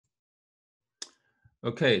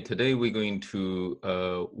Okay, today we're going to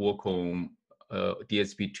work on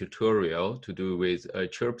DSP tutorial to do with a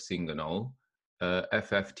chirp signal,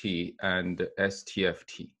 FFT and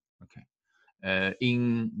STFT. Okay,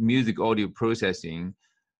 in music audio processing,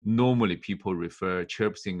 normally people refer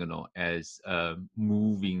chirp signal as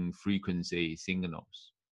moving frequency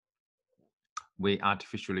signals. We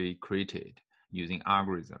artificially created using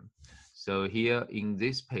algorithm. So here in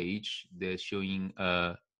this page, they're showing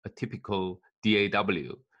a typical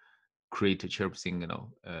DAW create a chirp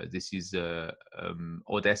signal. This is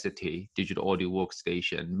Audacity digital audio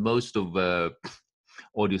workstation. Most of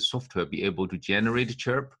audio software be able to generate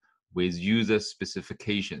chirp with user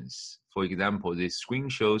specifications. For example, this screen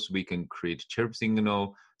shows we can create chirp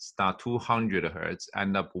signal, start 200 Hertz,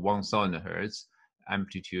 end up 1000 Hertz,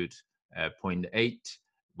 amplitude 0.8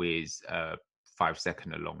 with 5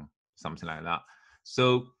 seconds long, something like that.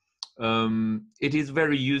 So it is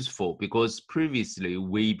very useful because previously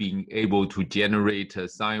we've been able to generate a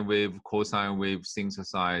sine wave, cosine wave,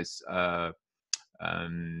 synthesize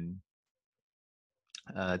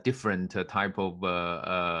different type of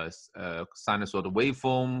sinusoidal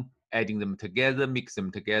waveform, adding them together, mix them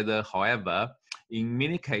together. However, in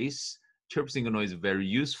many cases, chirp signal is very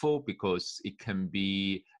useful because it can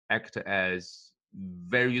be act as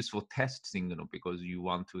very useful test signal because you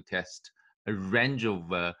want to test a range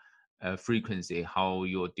of frequency, how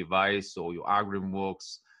your device or your algorithm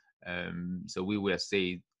works. So we will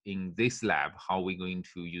see in this lab how we're going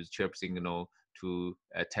to use chirp signal to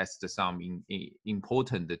test some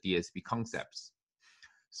important DSP concepts.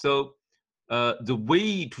 So the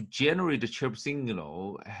way to generate a chirp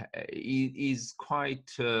signal is quite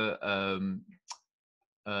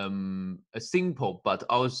simple, but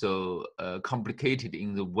also complicated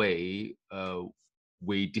in the way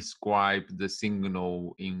we describe the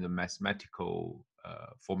signal in the mathematical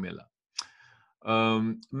formula.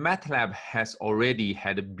 MATLAB has already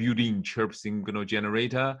had a built-in chirp signal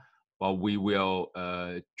generator, but we will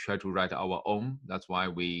try to write our own. That's why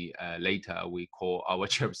we later we call our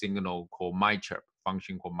chirp signal called mychirp,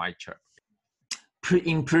 function called mychirp.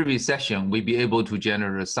 In previous session, we be able to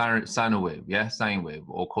generate a sine wave, sine wave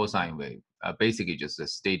or cosine wave, basically just a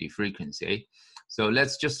steady frequency. So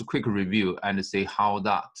let's just a quick review and see how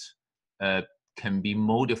that can be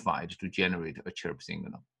modified to generate a chirp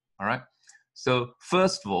signal. All right. So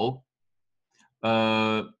first of all,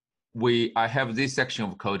 I have this section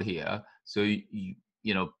of code here. So you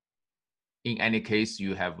know, in any case,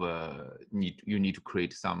 you have you need to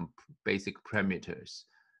create some basic parameters.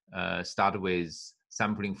 Start with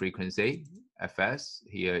sampling frequency, Fs.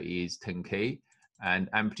 Here is 10K, and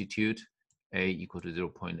amplitude A equal to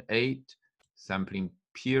 0.8. Sampling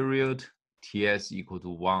period, Ts equal to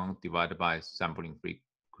 1 divided by sampling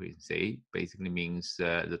frequency. Basically means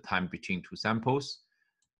the time between two samples.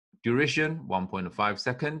 Duration, 1.5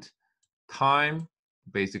 seconds. Time,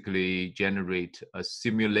 basically generate a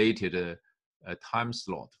simulated a time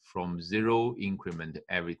slot from 0 increment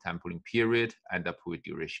every sampling period, end up with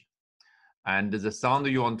duration. And the sound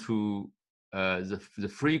you want to, the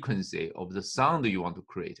frequency of the sound you want to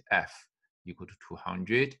create, F, equal to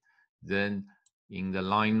 200. Then in the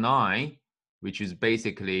line 9, which is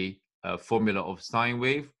basically a formula of sine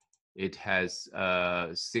wave, it has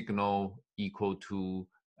a signal equal to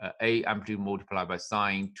A amplitude multiplied by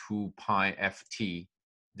sine 2 pi ft,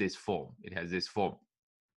 this form. It has this form.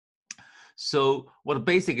 So what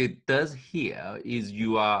basically it does here is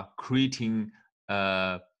you are creating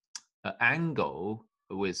an angle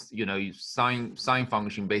with, sine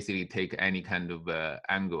function basically take any kind of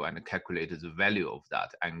angle and calculate the value of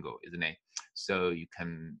that angle, isn't it? So you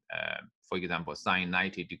can, for example, sine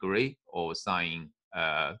 90 degree or sine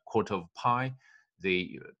quarter of pi,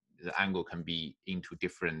 the angle can be into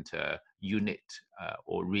different unit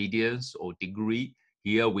or radians or degree.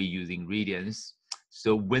 Here we're using radians.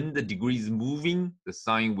 So when the degree is moving, the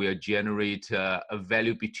sine will generate a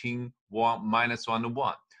value between -1 and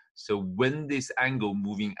 1. So when this angle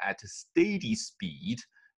moving at a steady speed,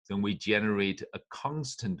 then we generate a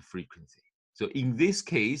constant frequency. So in this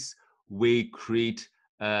case, we create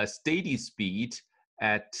a steady speed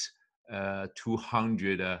at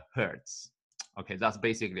 200 Hertz. Okay, that's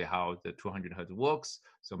basically how the 200 Hertz works.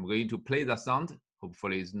 So I'm going to play the sound.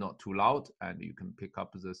 Hopefully it's not too loud and you can pick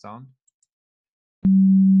up the sound.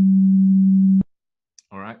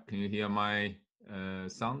 All right, can you hear my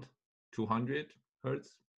sound? 200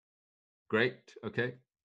 Hertz. Great, okay.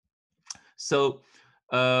 So,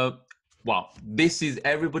 well, this is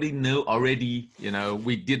everybody know already,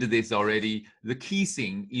 we did this already. The key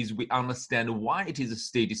thing is we understand why it is a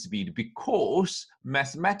steady speed, because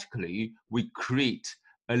mathematically we create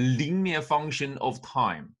a linear function of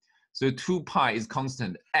time. So 2 pi is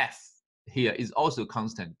constant. F here is also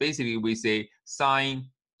constant. Basically, we say sine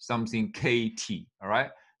something kt, all right?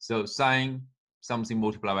 So sine something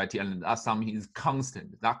multiplied by t, and that something is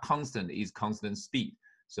constant. That constant is constant speed.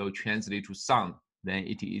 So translate to sound, then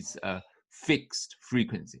it is a fixed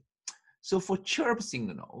frequency. So for chirp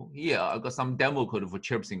signal, here I got some demo code for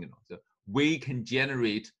chirp signal. So we can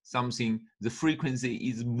generate something, the frequency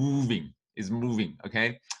is moving,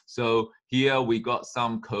 okay? So here we got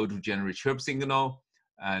some code to generate chirp signal,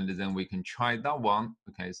 and then we can try that one.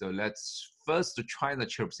 Okay, so let's first try the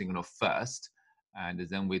chirp signal first, and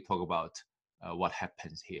then we talk about what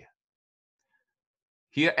happens here.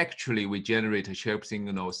 Here, actually, we generate a chirp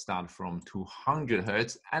signal start from 200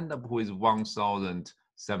 Hertz, end up with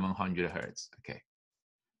 1,700 Hertz, okay.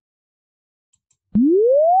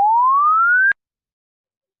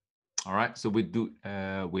 All right, so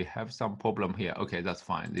we have some problem here. Okay, that's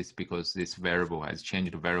fine. This because this variable has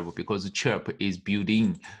changed the variable because the chirp is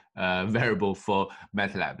built-in variable for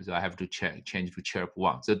MATLAB. So I have to change to chirp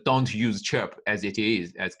 1. So don't use chirp as it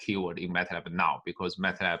is as keyword in MATLAB now because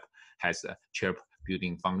MATLAB has a chirp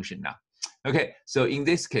built-in function now. Okay, so in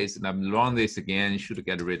this case, I'm run this again, should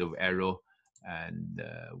get rid of error and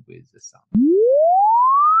with the sound.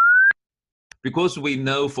 Because we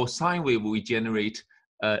know for sine wave, we generate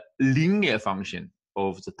a linear function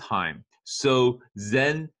of the time. So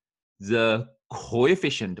then the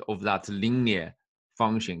coefficient of that linear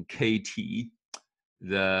function, kt,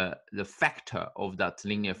 the factor of that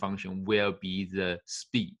linear function will be the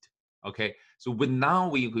speed, okay? So now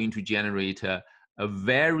we're going to generate a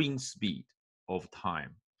varying speed of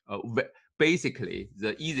time. Basically,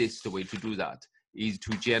 the easiest way to do that is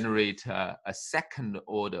to generate a second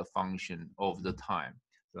order function of the time.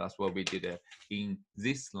 So that's what we did in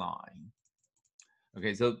this line.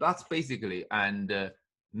 Okay, so that's basically, and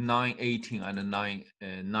 918 and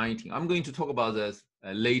 919. I'm going to talk about this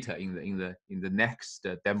later in the next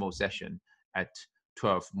demo session at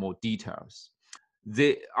 12 more details.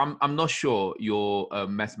 I'm not sure your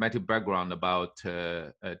mathematical background about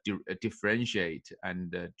differentiate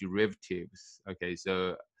and derivatives. Okay,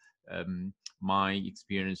 so my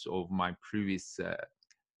experience of my previous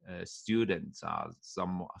students are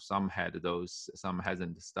some had those, some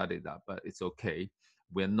hasn't studied that, but it's okay.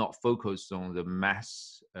 We're not focused on the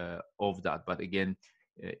math of that, but again,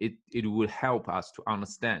 it will help us to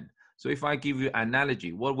understand. So if I give you an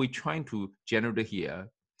analogy, what we're trying to generate here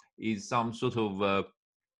is some sort of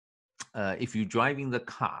if you're driving the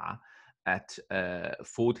car at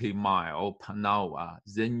 40 miles per hour,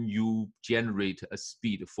 then you generate a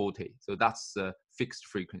speed of 40. So that's a fixed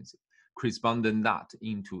frequency. Corresponding that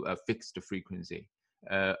into a fixed frequency,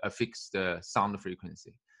 a fixed sound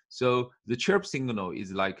frequency. So the chirp signal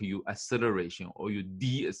is like you acceleration or you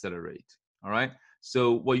decelerate, all right?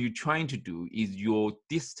 So what you're trying to do is your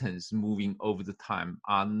distance moving over the time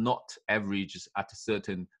are not averaged at a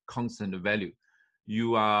certain constant value.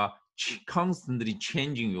 You are constantly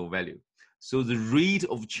changing your value. So the rate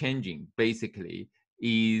of changing basically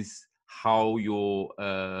is how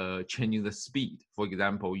you're changing the speed. For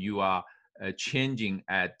example, you are changing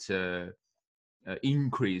at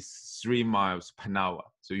increase 3 miles per hour.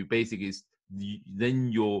 So you basically,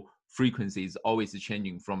 then your frequency is always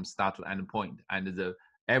changing from start to end point, and the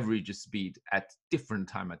average speed at different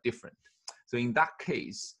time are different. So in that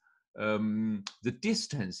case, the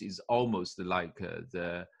distance is almost like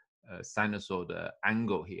the sinusoid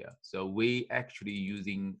angle here. So we actually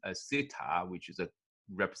using a theta, which is a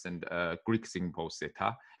represent a Greek symbol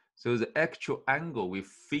theta. So the actual angle we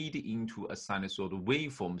feed into a sinusoid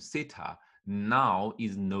waveform theta now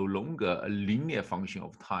is no longer a linear function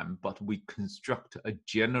of time, but we construct a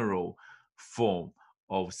general form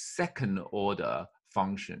of second order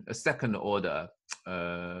function, a second order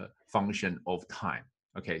function of time.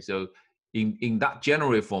 Okay, so in that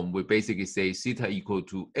general form, we basically say theta equal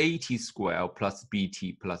to AT squared plus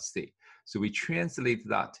BT plus C. So we translate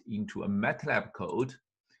that into a MATLAB code.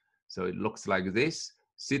 So it looks like this.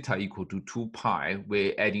 Theta equal to 2 pi.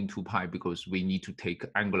 We're adding 2 pi because we need to take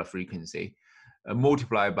angular frequency.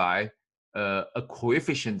 Multiplied by a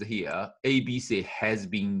coefficient here. ABC has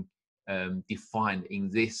been defined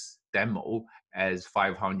in this demo as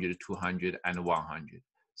 500, 200, and 100.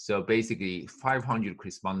 So basically 500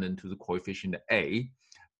 corresponding to the coefficient A.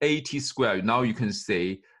 AT squared, now you can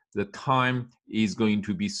say the time is going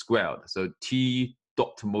to be squared. So T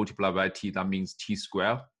dot multiplied by T, that means T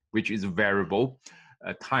squared, which is a variable.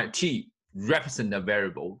 Time T represent a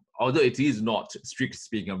variable, although it is not strictly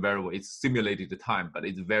speaking a variable, it's simulated time, but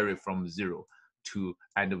it's vary from 0 to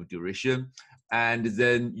end of duration. And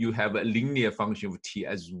then you have a linear function of t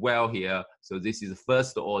as well here. So this is the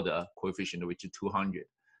first order coefficient, which is 200.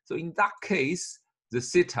 So in that case, the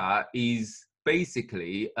theta is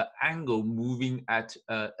basically an angle moving at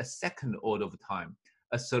a second order of time,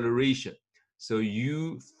 acceleration. So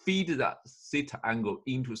you feed that theta angle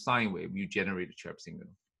into sine wave, you generate a chirp signal.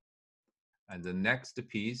 And the next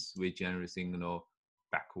piece, we generate signal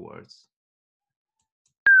backwards.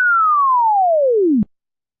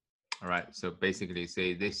 All right, so basically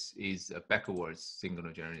say this is a backwards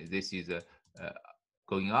signal generated. This is a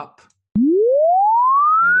going up, and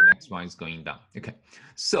the next one is going down. Okay,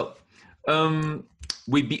 so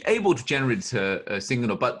we'd be able to generate a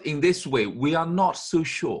signal, but in this way, we are not so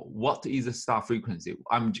sure what is the start frequency.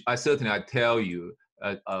 I tell you,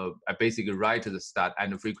 I basically write the start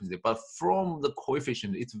and the frequency, but from the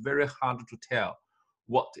coefficient, it's very hard to tell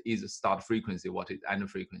what is the start frequency, what is end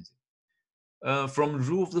frequency. From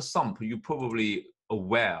rule of the thumb, you're probably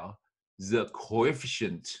aware the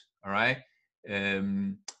coefficient, all right,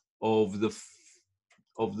 of the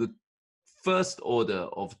first order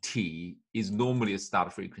of t is normally a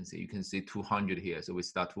start frequency. You can see 200 here. So we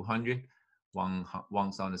start 200,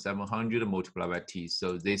 1,700 multiplied by t.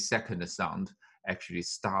 So this second sound actually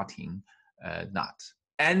starting that.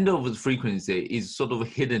 End of the frequency is sort of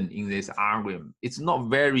hidden in this algorithm. It's not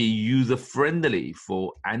very user-friendly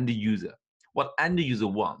for end user. What end user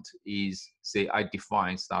want is, say, I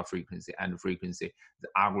define start frequency, end frequency, the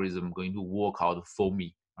algorithm going to work out for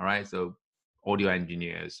me, all right? So audio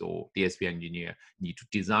engineers or DSP engineer need to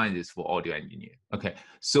design this for audio engineer. Okay,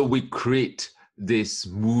 so we create this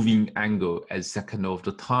moving angle as second of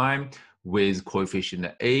the time with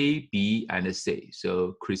coefficient A, B, and C.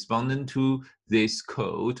 So corresponding to this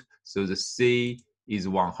code, so the C is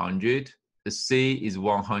 100, the C is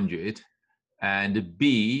 100, and the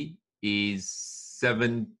B is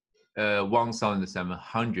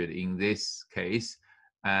 1,700 in this case,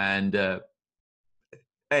 and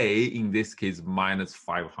A in this case minus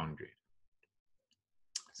 500.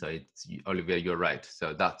 So it's, Olivia, you're right.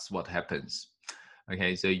 So that's what happens.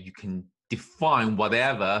 Okay, so you can define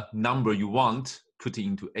whatever number you want, put it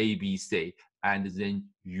into A, B, C, and then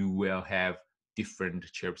you will have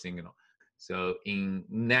different chirp signal. So in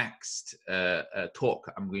next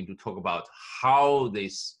talk, I'm going to talk about how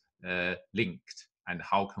this linked and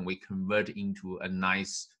how can we convert into a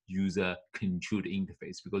nice user-controlled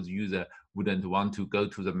interface, because user wouldn't want to go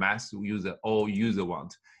to the mass user. All user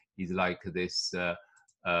want is like this DAW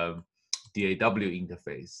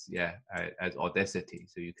interface, yeah, as Audacity.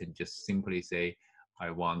 So you can just simply say,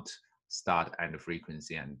 I want start and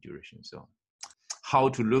frequency and duration, so on. How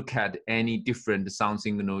to look at any different sound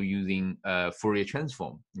signal using Fourier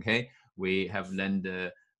transform. Okay, we have learned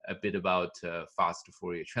a bit about fast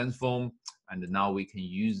Fourier transform, and now we can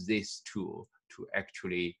use this tool to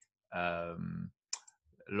actually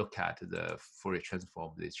look at the Fourier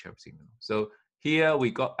transform of this chirp signal. So here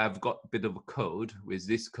I've got a bit of a code. With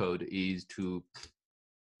this code is to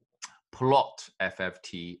plot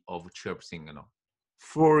FFT of chirp signal.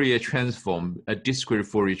 Fourier transform, a discrete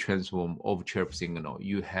Fourier transform of chirp signal,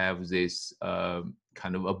 you have this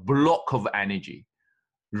kind of a block of energy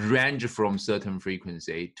range from certain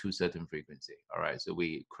frequency to certain frequency. All right, so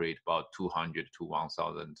we create about 200 to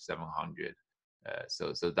 1,700.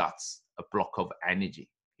 So that's a block of energy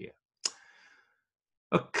here.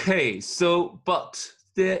 Okay, so but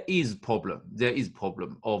there is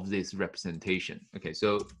problem of this representation. Okay,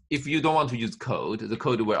 so if you don't want to use code, the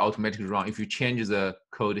code will automatically run. If you change the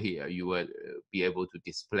code here, you will be able to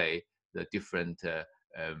display the different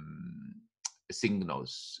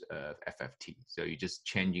signals FFT. So you're just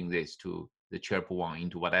changing this to the chirp one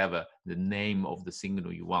into whatever the name of the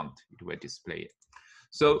signal you want, it will display it.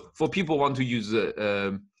 So for people who want to use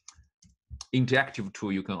interactive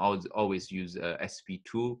tool, you can always use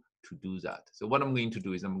SP2 to do that. So what I'm going to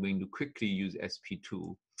do is I'm going to quickly use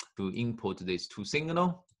SP2 to import these two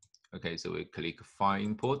signal. Okay, so we click file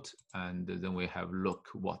import, and then we have look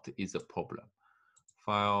what is the problem.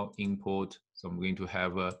 File import. So I'm going to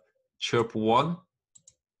have a chirp one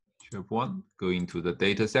go into the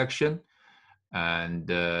data section, and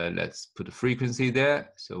let's put a frequency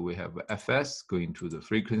there. So we have FS going to the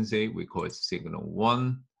frequency. We call it signal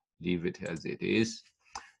 1. Leave it as it is.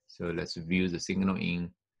 So let's view the signal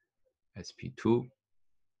in SP2.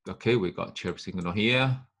 Okay, we got chirp signal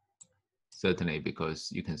here. Certainly,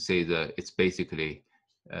 because you can see that it's basically,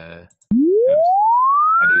 and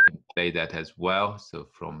you can play that as well. So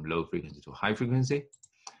from low frequency to high frequency.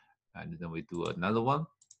 And then we do another one.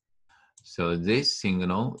 So this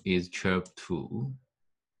signal is chirp 2.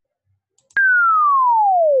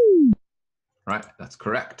 Right, that's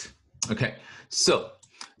correct. Okay, so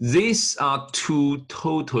these are two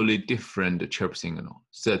totally different chirp signals,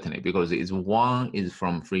 certainly, because one is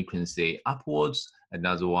from frequency upwards,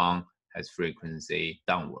 another one has frequency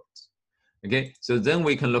downwards. Okay, so then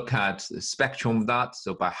we can look at the spectrum of that.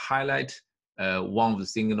 So by highlight one of the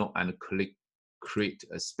signal and click create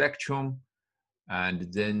a spectrum,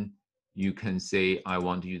 and then you can say I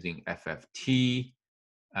want using FFT.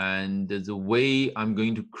 And the way I'm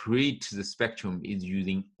going to create the spectrum is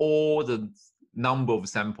using all the number of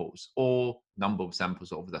samples of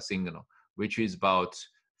the signal, which is about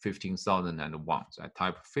 15,001. So I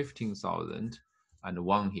type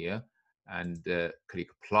 15,001 here and click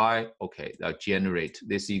apply. Okay, that generate.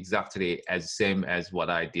 This is exactly as same as what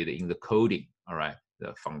I did in the coding. All right,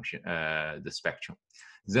 the function, the spectrum.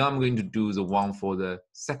 Then I'm going to do the one for the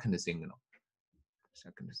second signal.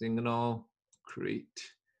 Second signal,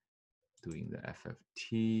 create. Doing the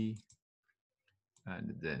FFT,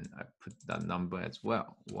 and then I put that number as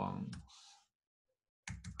well, 1.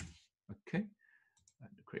 Okay,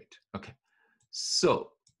 and create. Okay,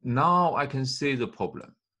 so now I can see the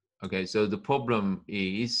problem. Okay, so the problem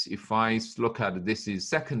is if I look at this is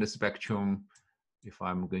second spectrum, if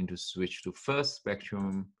I'm going to switch to first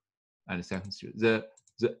spectrum and second spectrum,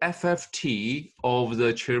 the FFT of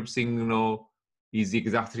the chirp signal is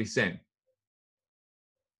exactly the same.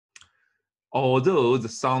 Although the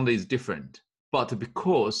sound is different, but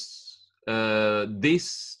because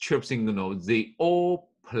this chirp signal, they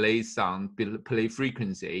all play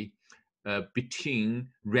frequency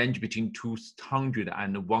range between 200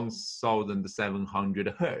 and 1,700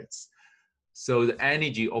 hertz. So the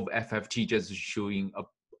energy of FFT just showing a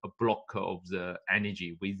block of the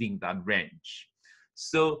energy within that range.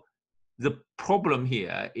 So the problem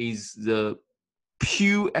here is the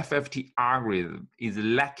pure FFT algorithm is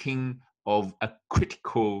lacking of a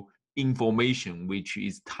critical information, which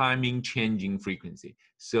is timing changing frequency.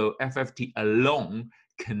 So FFT alone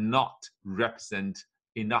cannot represent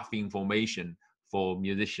enough information for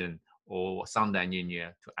musician or sound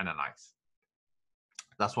engineer to analyze.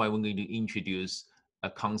 That's why we're going to introduce a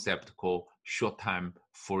concept called short-time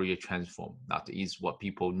Fourier transform. That is what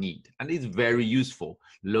people need, and it's very useful.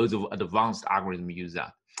 Loads of advanced algorithms use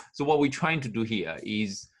that. So what we're trying to do here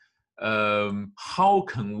is how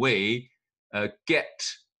can we get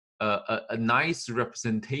a nice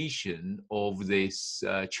representation of this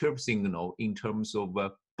chirp signal in terms of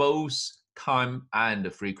both time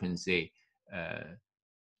and frequency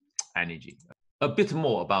energy. A bit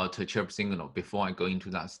more about a chirp signal before I go into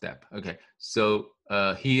that step. Okay, so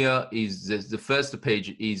here is the first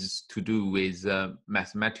page is to do with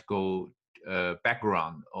mathematical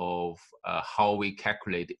background of how we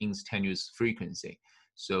calculate instantaneous frequency.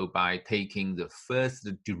 So by taking the first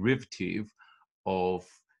derivative of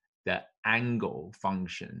the angle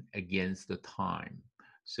function against the time.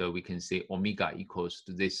 So we can say omega equals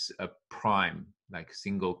to this prime, like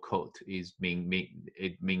single quote is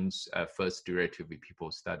it means first derivative if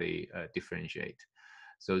people study differentiate.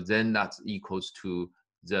 So then that's equals to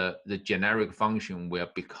the generic function where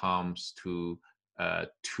it becomes to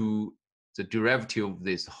the derivative of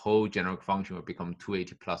this whole generic function will become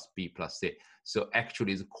 280 plus b plus c. So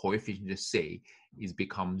actually the coefficient of c is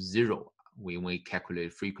become 0 when we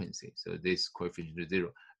calculate frequency. So this coefficient is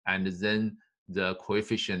 0. And then the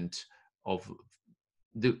coefficient of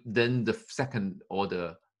then the second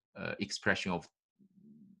order expression of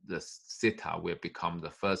the theta will become the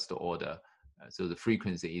first order. So the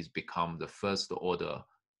frequency is become the first order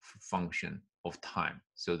function of time.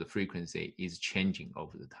 So the frequency is changing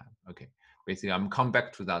over the time. Okay, basically I'm come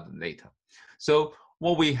back to that later. So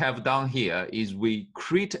what we have done here is we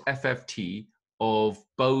create FFT of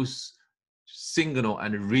both signal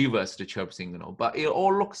and reverse the chirp signal, but it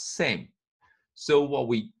all looks same. So what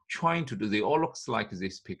we trying to do, they all looks like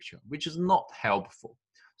this picture, which is not helpful.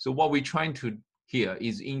 So what we're trying to here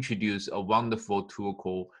is introduce a wonderful tool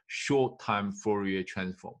called short-time Fourier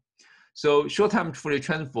transform. So short-time Fourier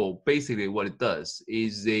transform, basically what it does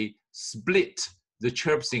is they split the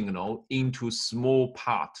chirp signal into small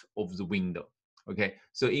part of the window. Okay,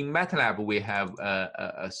 so in MATLAB, we have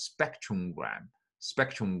a spectrogram.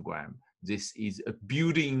 This is a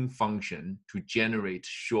built-in function to generate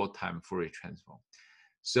short-time Fourier transform.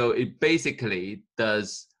 So it basically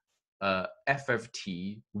does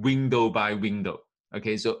FFT window by window.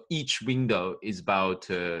 Okay, so each window is about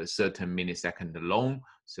a certain millisecond long.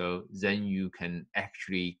 So then you can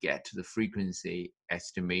actually get the frequency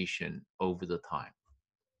estimation over the time.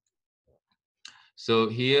 So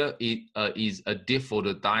here it is a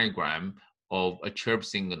default diagram of a chirp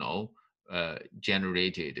signal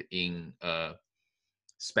generated in a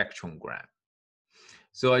spectrogram.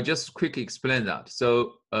 So I just quickly explain that.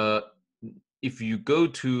 So if you go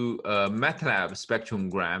to MATLAB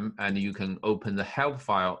spectrogram and you can open the help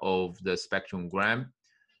file of the spectrogram,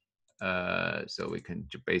 so we can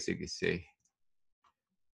basically say,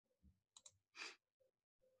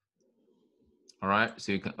 all right,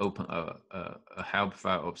 so you can open a help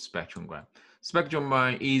file of spectrogram.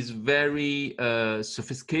 Spectrogram is very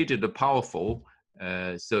sophisticated, powerful,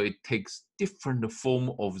 so it takes different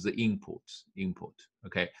form of the input.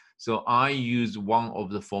 Okay, so I use one of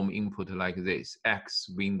the form input like this, X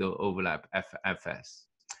window overlap FFS.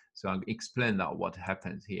 So I'll explain that what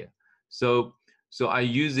happens here. So I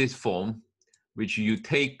use this form, which you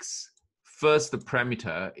takes first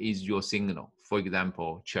parameter is your signal. For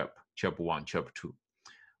example, chirp 1, chirp 2.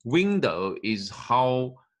 Window is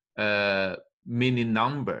how many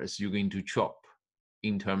numbers you're going to chop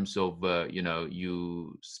in terms of,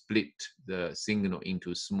 you split the signal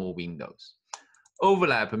into small windows.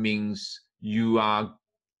 Overlap means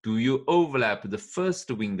do you overlap the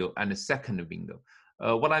first window and the second window?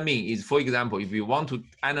 What I mean is, for example, if you want to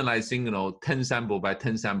analyze signal 10 sample by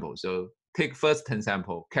 10 sample, so take first 10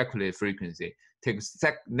 sample, calculate frequency, take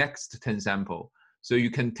next 10 sample. So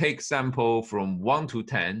you can take sample from 1 to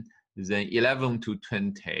 10, then 11 to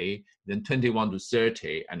 20, then 21 to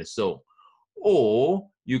 30, and so on. Or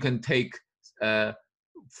you can take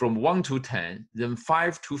from 1 to 10, then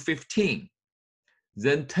 5 to 15,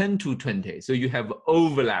 then 10 to 20. So you have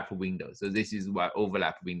overlap window. So this is why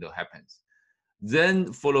overlap window happens.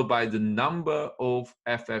 Then followed by the number of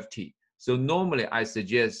FFT. So normally I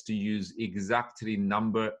suggest to use exactly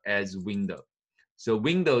number as window. So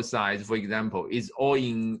window size, for example, is all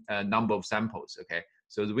in number of samples, okay?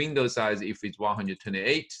 So the window size, if it's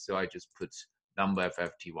 128, so I just put number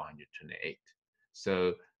FFT 128.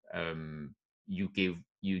 So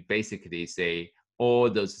you basically say all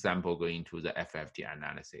those samples go into the FFT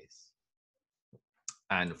analysis.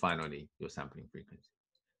 And finally, your sampling frequency,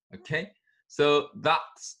 okay? So that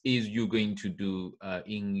is you're going to do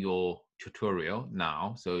in your tutorial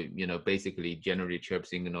now. So, basically generate chirp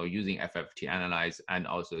signal using FFT analyze and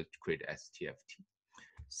also create STFT.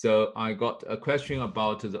 So I got a question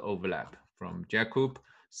about the overlap from Jacob.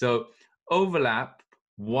 So overlap,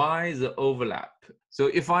 why the overlap? So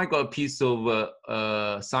if I got a piece of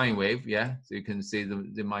sine wave, yeah, so you can see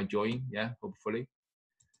they might join, yeah, hopefully.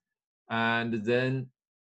 And then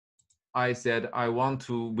I said, I want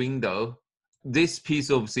to window this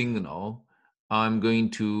piece of signal. I'm going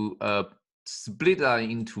to split that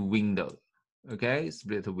into window, okay?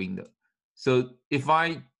 Split a window. So if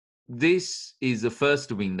this is the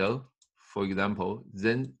first window, for example,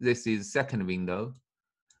 then this is second window,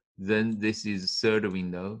 then this is third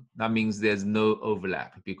window. That means there's no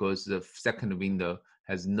overlap because the second window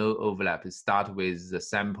has no overlap. It starts with the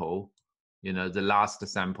sample, the last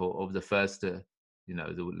sample of the first, the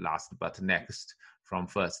last but next from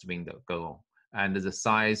first window, go on. And the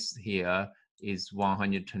size here is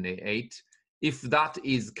 128. If that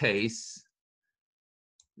is the case,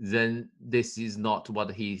 then this is not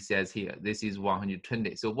what he says here. This is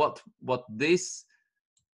 120. So what this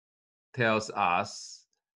tells us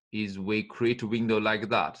is we create a window like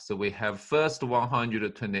that. So we have first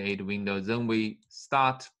 128 windows, then we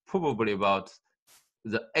start probably about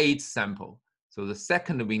the 8th sample. So the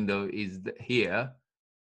second window is here,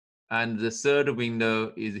 and the third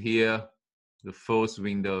window is here, the fourth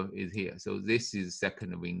window is here. So this is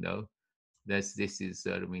second window, this is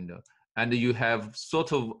third window. And you have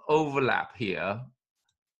sort of overlap here,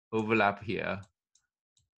 overlapping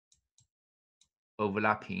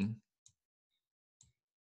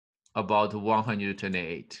about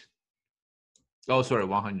 128. Oh, sorry,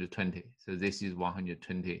 120. So this is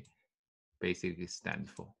 120, basically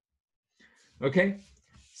stands for. Okay,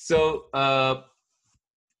 so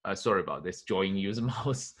sorry about this, join user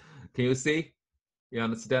mouse. Can you see? You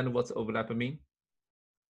understand what's overlap mean?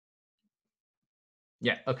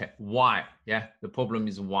 Yeah, okay, why? Yeah, the problem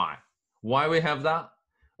is why. Why we have that?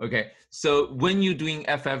 Okay, so when you're doing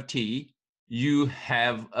FFT, you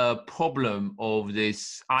have a problem of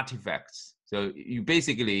these artifacts. So you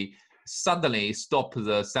basically suddenly stop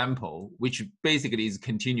the sample, which basically is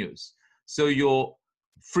continuous. So your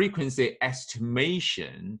frequency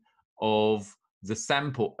estimation of the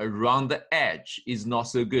sample around the edge is not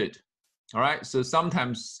so good. All right, so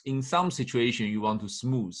sometimes in some situation you want to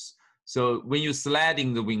smooth. So when you're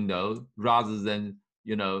sliding the window, rather than,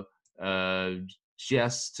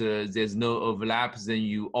 there's no overlap, then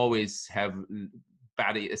you always have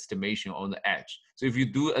bad estimation on the edge. So if you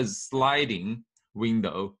do a sliding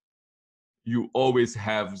window, you always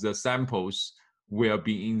have the samples will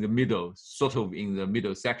be in the middle, sort of in the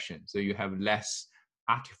middle section. So you have less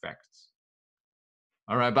artifacts.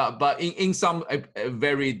 All right, but in some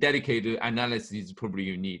very dedicated analysis, probably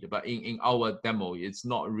you need. But in our demo, it's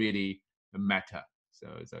not really a matter. So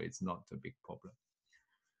it's not a big problem.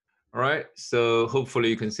 All right, so hopefully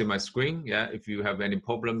you can see my screen. Yeah, if you have any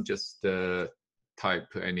problem, just type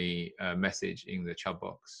any message in the chat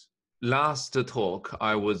box. Last talk,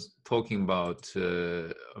 I was talking about,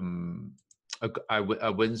 I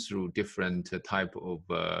went through different type of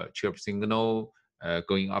chirp signal,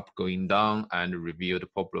 going up, going down, and review the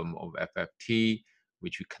problem of FFT,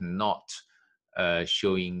 which you cannot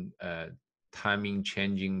showing timing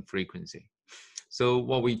changing frequency. So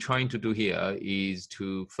what we're trying to do here is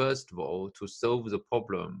to, first of all, to solve the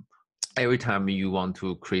problem. Every time you want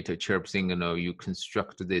to create a chirp signal, you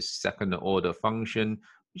construct this second order function,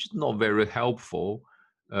 which is not very helpful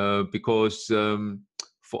because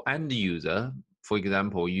for end user, for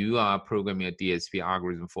example, you are programming a DSP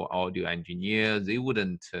algorithm for audio engineers, they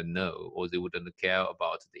wouldn't know or they wouldn't care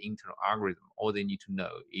about the internal algorithm. All they need to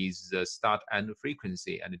know is the start and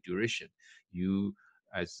frequency and the duration. You,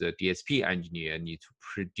 as a DSP engineer, need to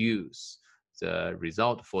produce the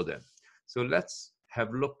result for them. So let's have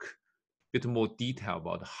a look bit more detail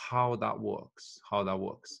about how that works.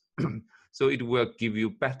 So it will give you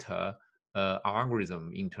better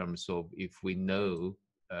algorithm in terms of if we know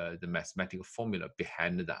the mathematical formula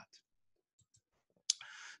behind that.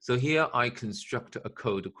 So here I construct a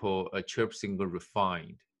code called a chirp signal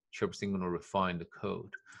refined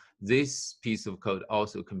code. This piece of code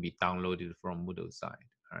also can be downloaded from Moodle side.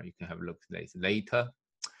 You can have a look at this later.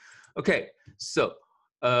 Okay, so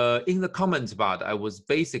in the comments part, I was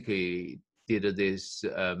basically did this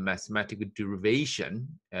mathematical derivation,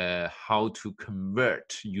 how to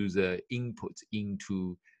convert user input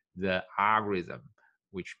into the algorithm,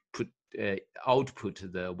 which put output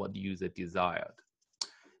what the user desired.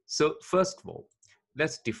 So first of all,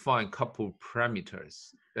 let's define a couple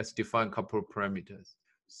parameters.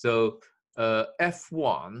 So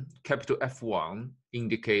F1, capital F1,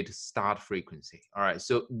 indicate start frequency. All right,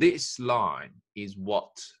 so this line is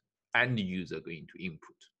what end user going to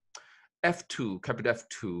input. F2, capital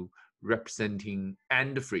F2, representing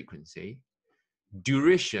end frequency.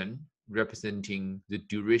 Duration, representing the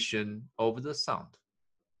duration of the sound.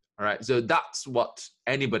 All right, so that's what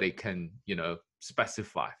anybody can,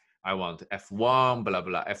 specify. I want F1, blah,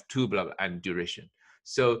 blah, F2, blah, blah, and duration.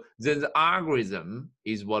 So then the algorithm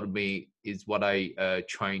is what I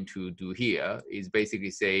trying to do here is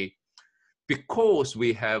basically say, because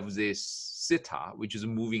we have this theta, which is a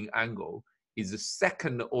moving angle, is a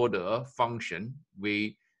second order function.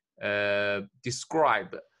 We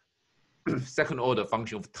describe second order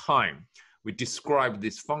function of time. We describe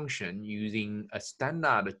this function using a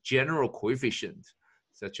standard general coefficient,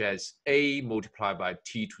 such as a multiplied by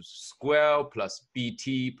t to the square plus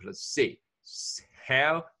bt plus c.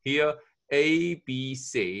 Here, a, b,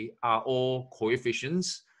 c are all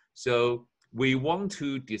coefficients. So we want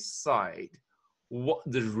to decide what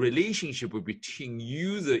the relationship between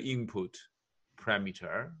user input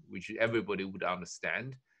parameter, which everybody would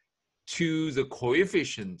understand, to the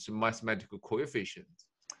coefficients, mathematical coefficients.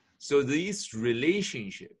 So this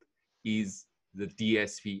relationship is the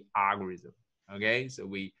DSP algorithm. Okay, so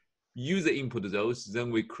we user input those,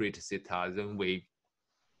 then we create theta, then we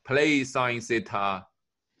play sine theta,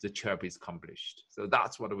 the chirp is accomplished. So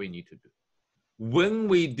that's what we need to do. When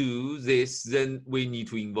we do this, then we need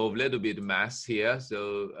to involve a little bit of math here.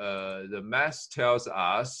 So the math tells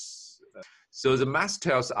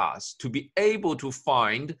us, to be able to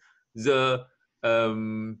find the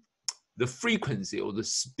frequency or the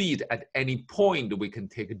speed at any point, we can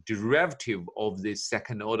take a derivative of this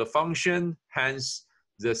second order function. Hence,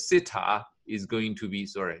 the theta is going to be,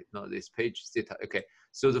 sorry, not this page, theta, okay.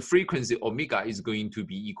 So the frequency omega is going to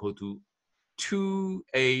be equal to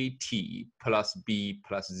 2at plus b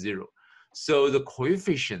plus 0. So the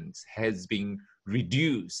coefficient has been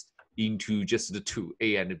reduced into just the two,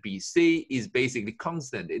 a and b. C is basically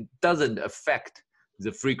constant. It doesn't affect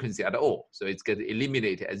the frequency at all. So it's going to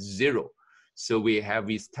eliminate as 0. So we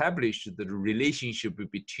have established the relationship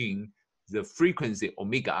between the frequency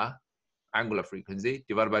omega, angular frequency,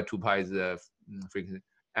 divided by 2 pi is the frequency,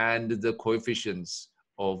 and the coefficients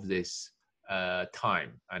of this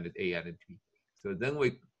time, and a and b. So then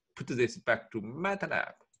we put this back to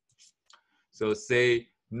MATLAB. So say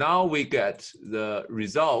now we get the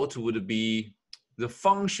result would be the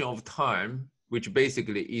function of time, which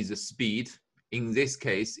basically is the speed. In this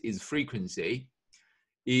case is frequency,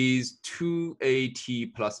 is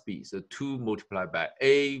 2at plus b. So 2 multiplied by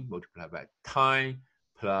a multiplied by time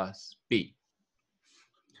plus b.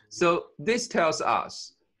 So this tells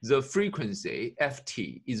us the frequency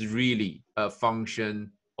ft is really a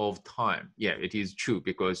function of time. Yeah, it is true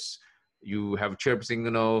because you have chirp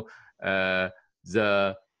signal.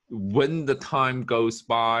 When the time goes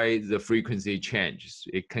by, the frequency changes.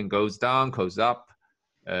 It can goes down, goes up,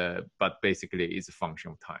 but basically it's a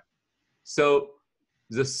function of time. So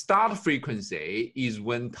the start frequency is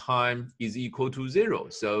when time is equal to 0.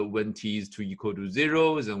 So when t is equal to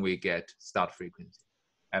 0, then we get start frequency,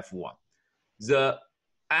 f1. The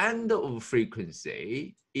end of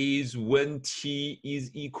frequency is when t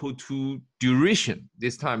is equal to duration.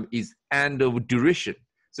 This time is end of duration.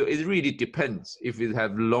 So it really depends. If you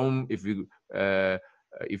have long, if you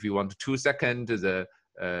want 2 seconds, the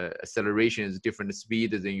acceleration is different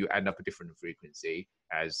speed, then you end up a different frequency.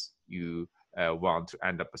 As you want to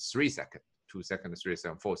end up 3 seconds, 2 seconds, 3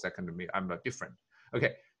 seconds, 4 seconds, I'm different.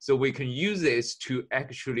 Okay, so we can use this to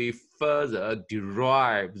actually further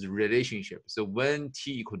derive the relationship. So when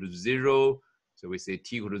t equal to 0, so we say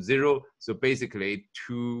t equal to 0, so basically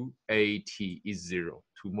 2at is 0.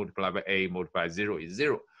 2 multiplied by a multiplied by 0 is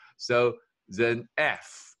 0. So then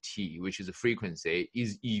ft, which is the frequency,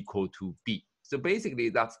 is equal to b. So basically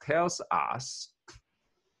that tells us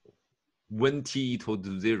when t equal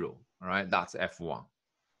to 0, all right, that's f1.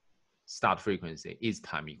 Start frequency is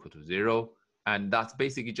time equal to 0. And that's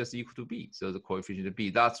basically just equal to b. So the coefficient of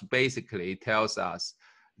b, that's basically tells us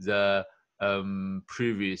the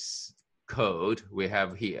previous code we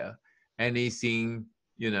have here. Anything,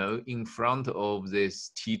 you know, in front of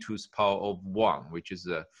this t to the power of 1, which is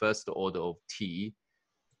the first order of t,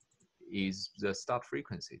 is the start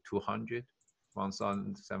frequency, 200,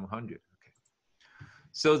 1700. Okay.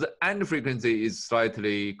 So the end frequency is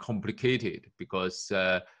slightly complicated because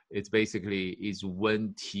it's basically is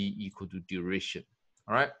when t equal to duration.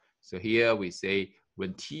 All right. So here we say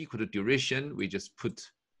when t equal to duration, we just put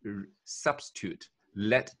substitute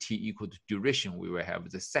let t equal to duration. We will have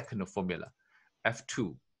the second formula,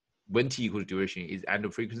 f2. When t equal to duration is end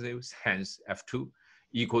of frequency, hence f2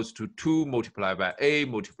 equals to 2 multiplied by a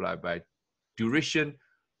multiplied by duration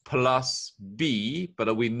plus b,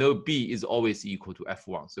 but we know b is always equal to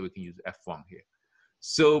f1, so we can use f1 here.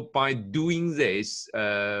 So by doing this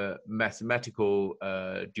mathematical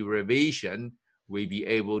derivation, we'll be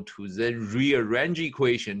able to then rearrange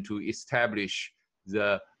equation to establish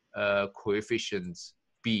the coefficients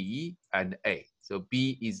b and a. So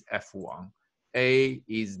b is f1. A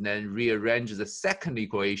is then rearrange the second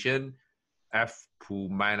equation, f2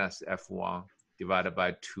 minus f1 divided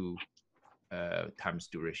by 2 times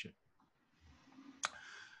duration.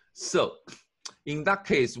 So in that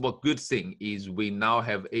case, what good thing is we now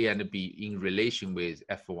have A and B in relation with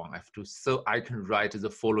F1, F2. So I can write the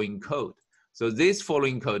following code. So this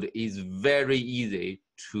following code is very easy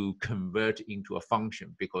to convert into a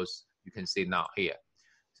function because you can see now here.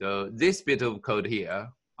 So this bit of code here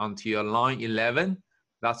until line 11,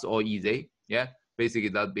 that's all easy. Yeah, basically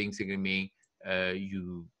that basically means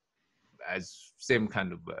you as same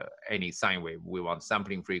kind of any sine wave, we want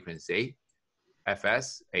sampling frequency,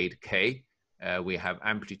 Fs 8k. We have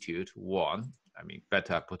amplitude 1. I mean,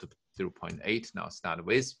 better put 0.8 now start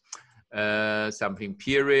with. Sampling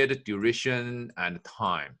period, duration, and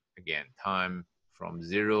time. Again, time from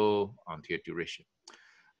 0 until duration.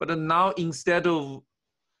 But now instead of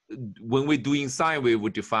when we're doing sine wave,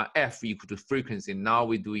 we define f equal to frequency. Now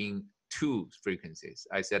we're doing 2 frequencies.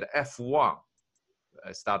 I said f1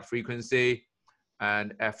 start frequency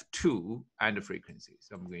and f2 and frequency.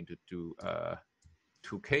 So I'm going to do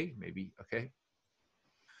 2k maybe, okay.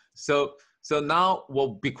 So now,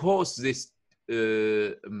 well, because this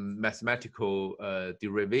mathematical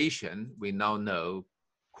derivation, we now know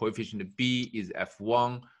coefficient b is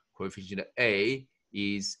f1, coefficient a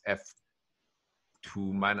is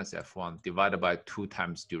f2 minus f1 divided by 2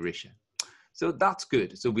 times duration. So that's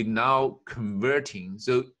good. So we're now converting.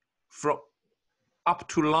 So from up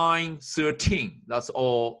to line 13, that's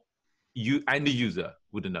all you end user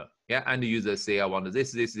would know. Yeah, end user say I want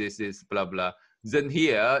this, blah, blah. Then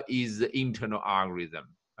here is the internal algorithm.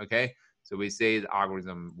 Okay, so we say the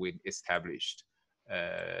algorithm we established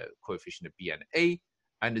coefficient b and a,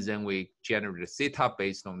 and then we generate theta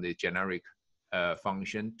based on the generic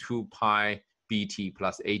function 2 pi bt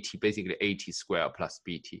plus at, basically at squared plus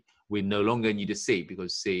bt. We no longer need c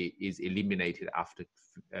because c is eliminated after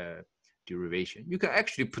derivation. You can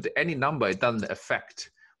actually put any number, it doesn't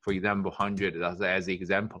affect, for example, 100 as the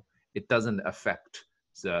example, it doesn't affect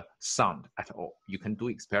the sound at all. You can do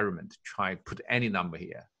experiment, try put any number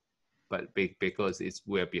here, but because it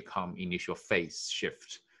will become initial phase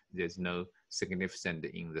shift, there's no significance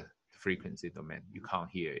in the frequency domain. You can't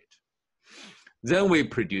hear it. Then we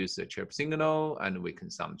produce a chirp signal and we can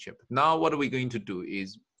sound chirp. Now what we're going to do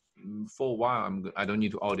is, for a while, I don't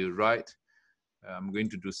need to audio write. I'm going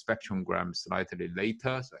to do spectrogram slightly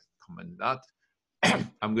later, so I comment that.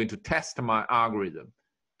 I'm going to test my algorithm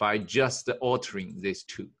by just altering these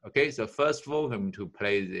two. Okay, so first of all, I'm going to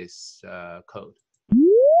play this code.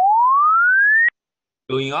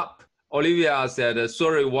 Going up, Olivia said,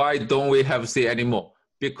 sorry, why don't we have C anymore?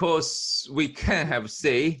 Because we can have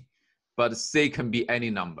C, but C can be any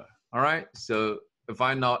number, all right? So if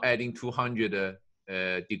I'm now adding 200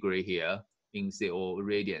 degree here in C or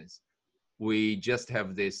radians, we just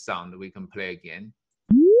have this sound we can play again.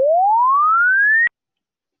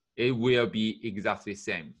 It will be exactly the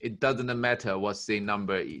same. It doesn't matter what C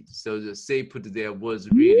number is. So the C put there was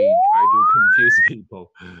really try to confuse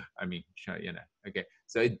people. I mean, you know, okay.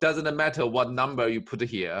 So it doesn't matter what number you put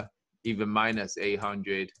here, even minus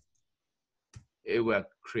 800, it will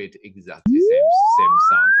create exactly same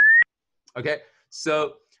sound. Okay,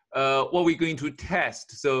 so what we're going to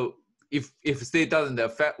test, so if C doesn't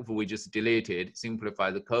affect, we just delete it,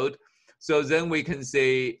 simplify the code. So then we can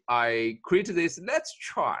say, I create this, let's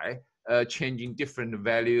try changing different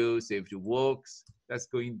values, see if it works. That's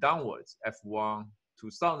going downwards, F1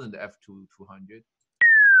 2000, F2 200.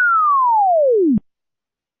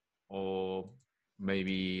 Or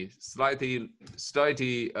maybe slightly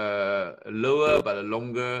lower but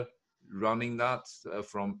longer, running that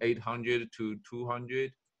from 800 to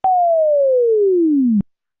 200.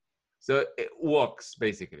 So it works,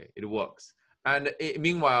 basically, it works. And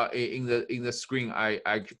meanwhile, in the screen, I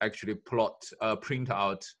actually print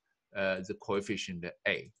out the coefficient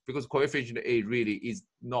A, because coefficient A really is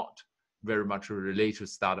not very much related to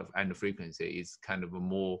start of end frequency. It's kind of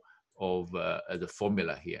more of the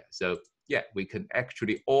formula here. So yeah, we can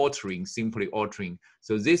actually simply altering.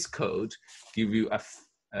 So this code give you a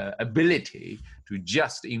ability to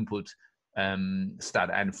just input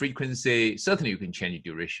start and frequency. Certainly you can change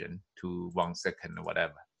duration to 1 second or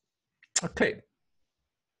whatever. Okay.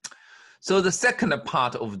 So the second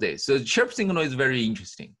part of this, so chirp signal is very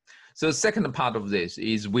interesting. So the second part of this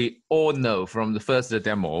is, we all know from the first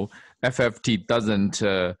demo, FFT doesn't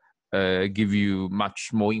give you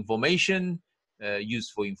much more information,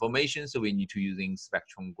 useful information. So we need to using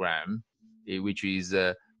spectrogram, which is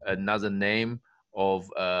another name of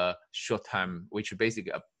short time, which is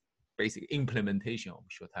basically a basic implementation of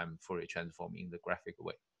short time Fourier transform in the graphic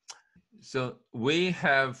way. So we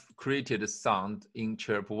have created a sound in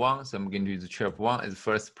chirp 1. So I'm going to use chirp 1 as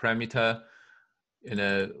first parameter. You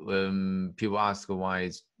know, people ask why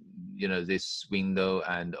is, you know, this window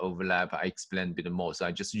and overlap, I explained a bit more. So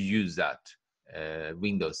I just use that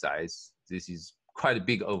window size. This is quite a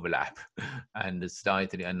big overlap and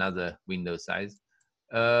slightly another window size.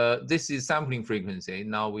 This is sampling frequency.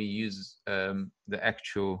 Now we use the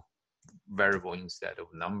actual variable instead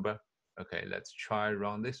of number. Okay, let's try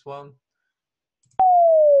run this one.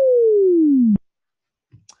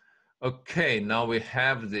 Okay, now we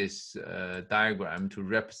have this diagram to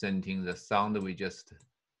representing the sound we just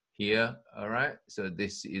hear. All right, so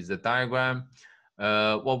this is the diagram.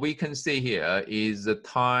 What we can see here is the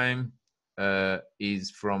time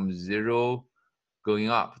is from 0 going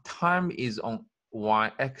up. Time is on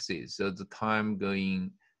y-axis, so the time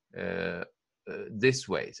going this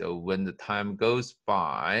way. So when the time goes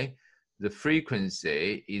by, the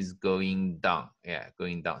frequency is going down,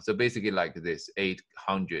 going down. So basically like this,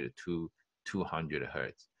 800 to 200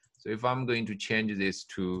 hertz. So if I'm going to change this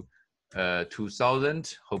to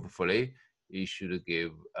 2000, hopefully it should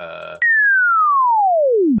give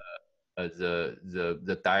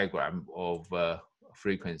the diagram of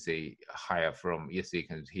frequency higher from, yes, you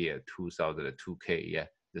can hear 2000 to 2K, yeah.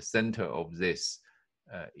 The center of this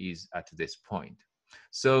is at this point.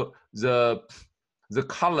 So the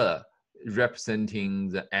color representing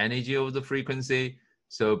the energy of the frequency.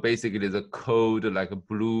 So basically the code like a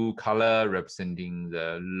blue color representing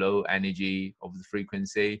the low energy of the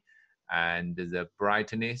frequency, and the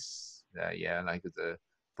brightness, like the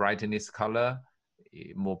brightness color,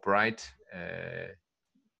 more bright,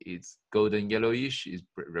 it's golden yellowish, is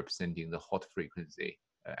representing the hot frequency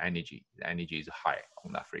energy. The energy is high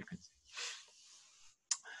on that frequency.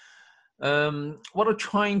 What I'm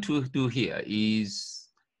trying to do here is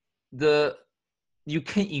you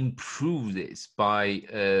can improve this by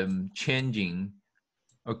changing.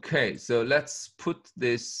 Okay, so let's put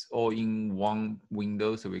this all in one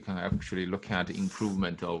window so we can actually look at the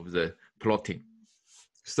improvement of the plotting.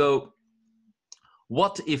 So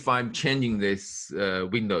what if I'm changing this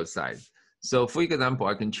window size? So for example,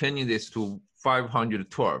 I can change this to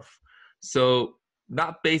 512. So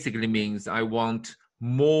that basically means I want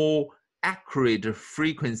more accurate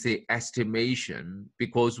frequency estimation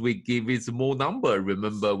because we give it more number.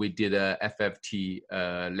 Remember, we did FFT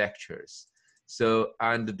lectures. So,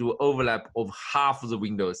 and do overlap of half the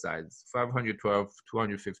window size, 512,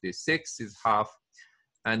 256 is half,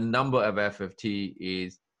 and number of FFT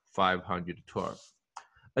is 512.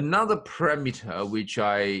 Another parameter which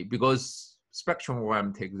because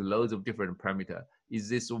spectrogram takes loads of different parameter, is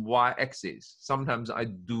this y-axis. Sometimes I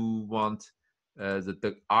do want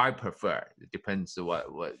I prefer, it depends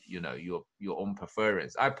what you know, your own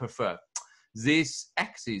preference. I prefer this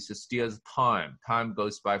axis steers time. Time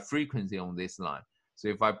goes by frequency on this line. So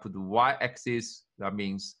if I put the y-axis, that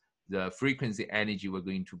means the frequency energy we're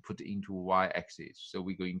going to put into y-axis. So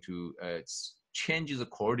we're going to change the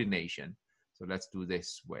coordination. So let's do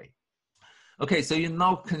this way. Okay, so you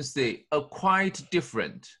now can see a quite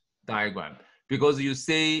different diagram because you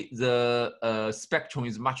see the spectrum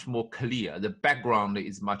is much more clear. The background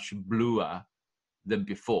is much bluer than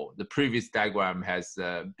before. The previous diagram has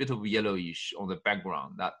a bit of yellowish on the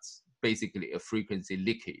background. That's basically a frequency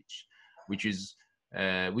leakage,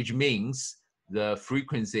 which means the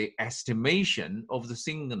frequency estimation of the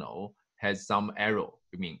signal has some error.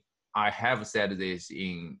 I mean, I have said this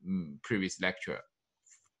in previous lecture.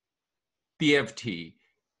 FFT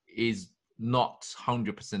is not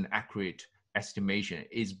 100% accurate estimation,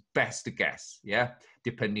 is best guess, yeah,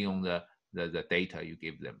 depending on the data you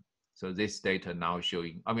give them. So this data now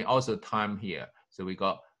showing, I mean, also time here. So we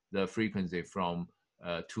got the frequency from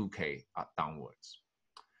 2K downwards.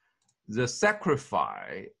 The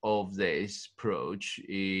sacrifice of this approach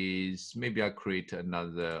is, maybe I create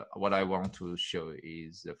another, what I want to show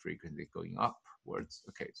is the frequency going upwards.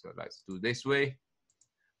 Okay, so let's do this way,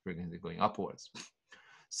 frequency going upwards.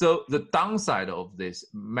 So the downside of this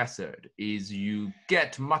method is you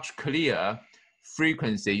get much clearer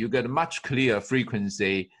frequency, you get much clearer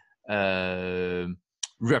frequency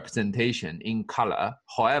representation in color.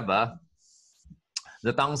 However,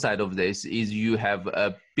 the downside of this is you have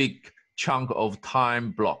a big chunk of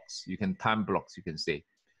time blocks. You can see,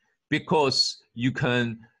 because you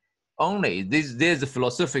can only, there's a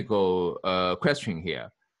philosophical question here.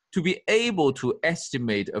 To be able to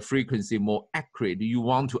estimate a frequency more accurate, you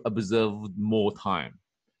want to observe more time.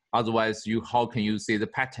 Otherwise, how can you see the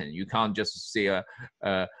pattern? You can't just see a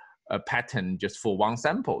pattern just for one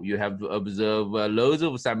sample. You have to observe loads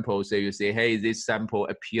of samples. So you say, hey, this sample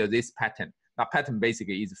appear this pattern. That pattern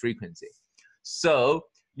basically is frequency. So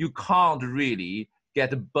you can't really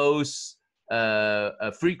get both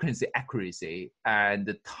frequency accuracy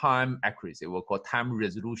and time accuracy. We'll call time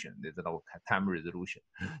resolution. There's no time resolution.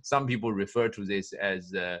 Some people refer to this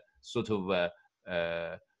as sort of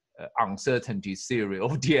uncertainty theory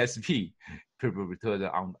of DSP. People refer to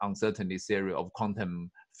the uncertainty theory of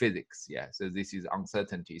quantum physics. Yeah, so this is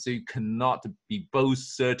uncertainty. So you cannot be both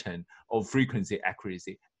certain of frequency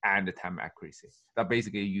accuracy and time accuracy. That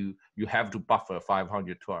basically you have to buffer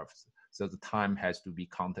 512. So the time has to be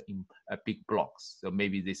counted in big blocks. So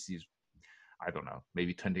maybe this is, I don't know,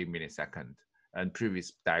 maybe 20 milliseconds. And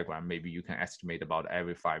previous diagram, maybe you can estimate about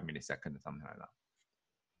every 5 milliseconds, something like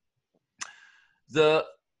that.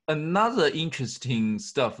 Another interesting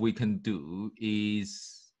stuff we can do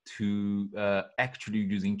is to actually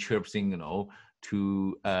using chirp signal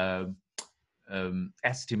to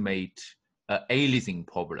estimate aliasing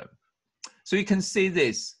problem. So you can see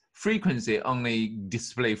this frequency only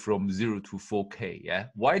display from 0 to 4K. Yeah,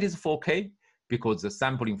 why it is 4K? Because the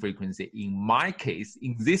sampling frequency in my case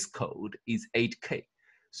in this code is 8K.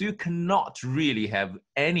 So you cannot really have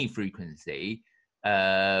any frequency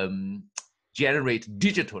generate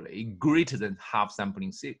digitally greater than half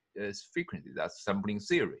sampling frequency. That's sampling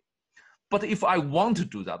theory. But if I want to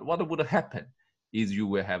do that, what would happen is you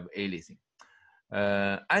will have aliasing.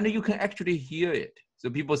 And you can actually hear it. So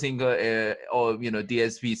people think, or, you know,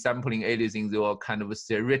 DSP sampling aliasing, they are kind of a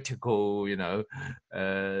theoretical, you know,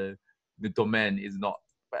 the domain is not,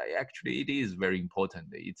 but actually it is very important.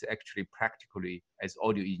 It's actually practically, as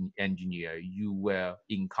audio engineer, you will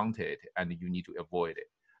encounter it and you need to avoid it.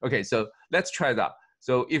 Okay, so let's try that.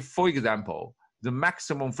 So if, for example, the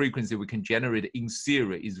maximum frequency we can generate in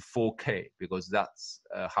theory is 4K, because that's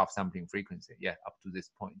half sampling frequency, yeah, up to this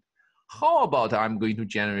point. How about I'm going to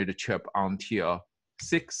generate a chirp until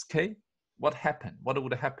 6K? What happened? What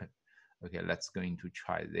would happen? Okay, let's going to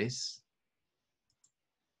try this.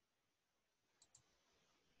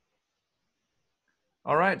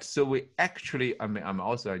 All right, so we actually, I mean, I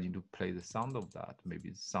need to play the sound of that. Maybe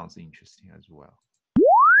it sounds interesting as well.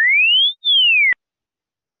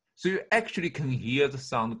 So you actually can hear the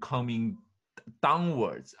sound coming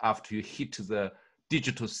downwards after you hit the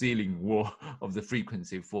digital ceiling wall of the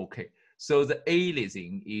frequency 4K. So the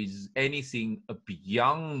aliasing is anything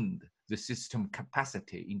beyond the system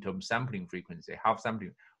capacity in terms of sampling frequency, half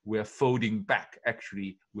sampling. We're folding back,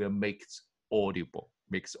 actually, we're makes audible.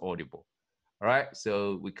 All right,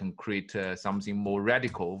 so we can create something more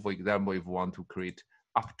radical. For example, if we want to create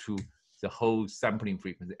up to the whole sampling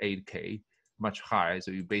frequency, 8K, much higher,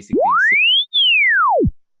 so you basically see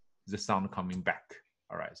the sound coming back.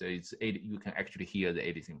 All right, so it's you can actually hear the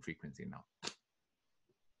aliasing frequency now.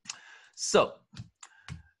 So,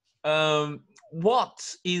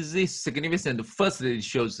 what is this significant? Firstly, it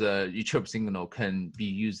shows your chirp signal can be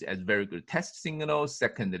used as very good test signal.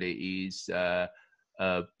 Secondly, is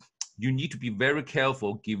you need to be very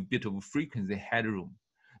careful, give a bit of frequency headroom.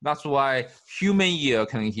 That's why human ear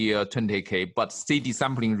can hear 20K, but CD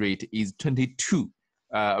sampling rate is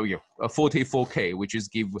 44K, which is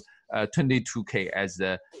give 22K as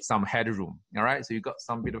some headroom. All right, so you got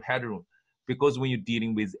some bit of headroom. Because when you're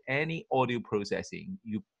dealing with any audio processing,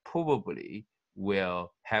 you probably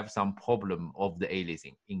will have some problem of the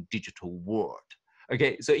aliasing in digital world.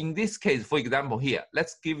 Okay, so in this case, for example here,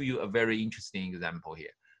 let's give you a very interesting example here.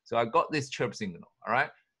 So I got this chirp signal, all right?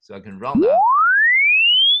 So I can run that.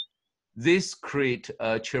 This create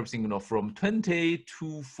a chirp signal from 20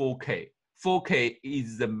 to 4K. 4K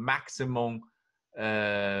is the maximum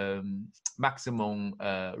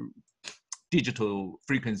digital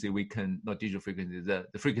frequency we can, not digital frequency, the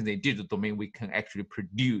frequency in digital domain we can actually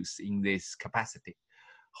produce in this capacity.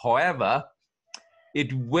 However,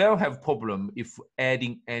 it will have problem if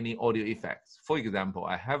adding any audio effects. For example,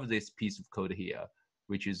 I have this piece of code here,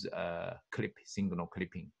 which is clip signal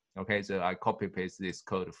clipping. Okay, so I copy paste this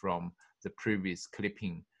code from the previous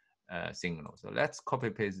clipping signal. So let's copy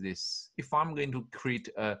paste this. If I'm going to create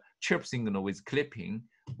a chirp signal with clipping,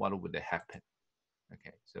 what would happen?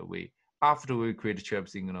 Okay, so after we create a chirp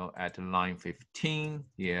signal at line 15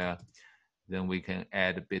 here, then we can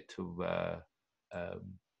add a bit of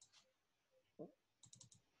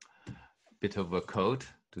a code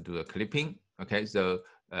to do a clipping. Okay, so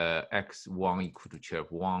x1 equal to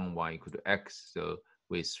chirp 1, y equal to x. So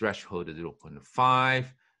we threshold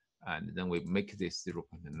 0.5, and then we make this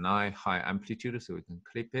 0.9 high amplitude, so we can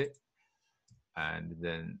clip it. And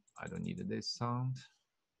then I don't need this sound.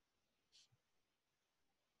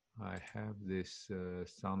 I have this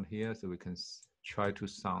sound here, so we can try to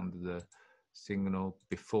sound the signal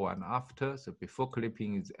before and after. So before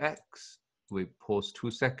clipping is X. We pause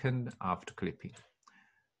 2 seconds after clipping.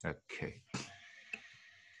 Okay.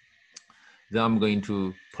 Then I'm going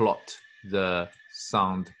to plot the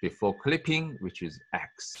sound before clipping, which is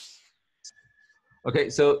X. Okay,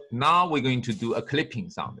 so now we're going to do a clipping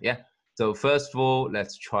sound, yeah? So first of all,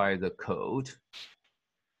 let's try the code.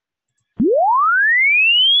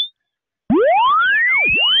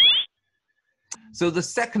 So the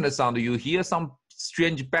second sound, you hear some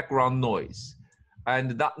strange background noise.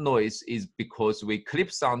 And that noise is because we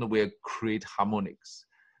clip sound will create harmonics.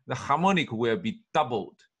 The harmonic will be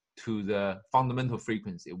doubled to the fundamental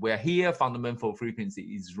frequency, where here fundamental frequency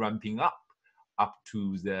is ramping up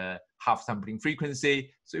to the half sampling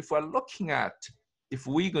frequency. So if we're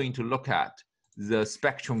going to look at the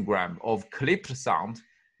spectrogram of clipped sound,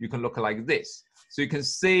 you can look like this. So you can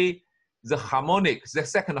see the harmonic, the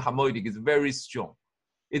second harmonic is very strong.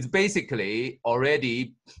 It's basically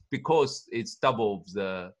already, because it's double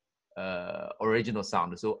the original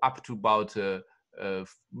sound, so up to about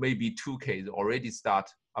maybe 2K already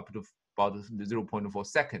start up to about 0.4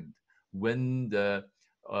 second when the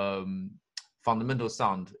fundamental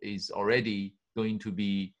sound is already going to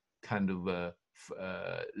be kind of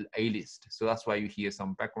A-list. So that's why you hear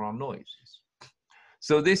some background noises.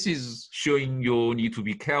 So this is showing you need to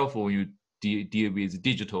be careful when you deal with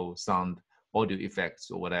digital sound audio effects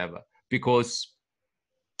or whatever, because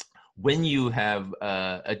when you have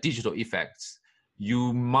a digital effects,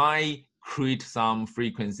 you might create some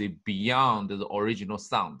frequency beyond the original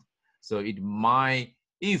sound. So it might,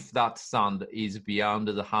 if that sound is beyond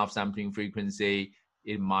the half sampling frequency,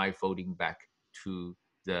 it might folding back to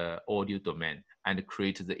the audio domain and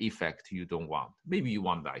create the effect you don't want. Maybe you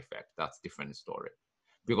want that effect, that's a different story.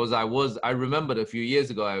 Because I remembered a few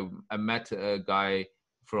years ago, I met a guy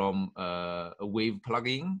from a Wave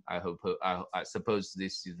plugin. I suppose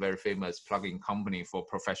this is very famous plugin company for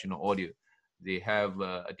professional audio. They have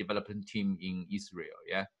a development team in Israel,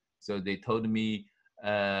 yeah? So they told me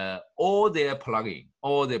all their plugin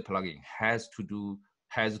has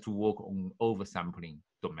to work on oversampling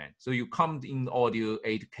domain. So you come in audio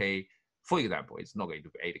 8K, for example, it's not going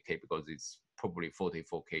to be 8K because it's probably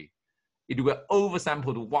 44K. It will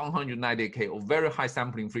oversample to 190K or very high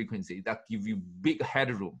sampling frequency that give you big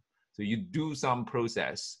headroom. So you do some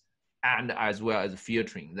process and as well as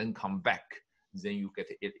filtering, then come back, then you get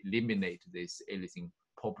to eliminate this aliasing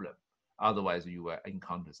problem. Otherwise, you will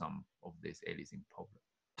encounter some of this aliasing problem.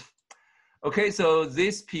 Okay, so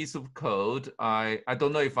this piece of code, I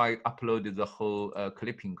don't know if I uploaded the whole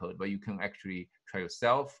clipping code, but you can actually try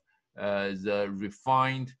yourself. The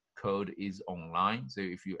refined code is online. So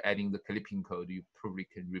if you're adding the clipping code, you probably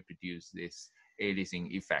can reproduce this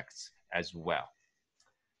aliasing effects as well.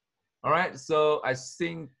 All right, so I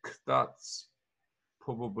think that's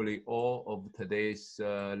probably all of today's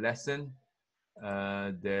lesson.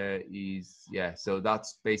 There is, yeah, so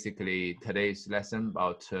that's basically today's lesson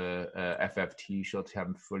about FFT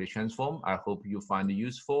short-term Fourier transform. I hope you find it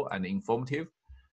useful and informative.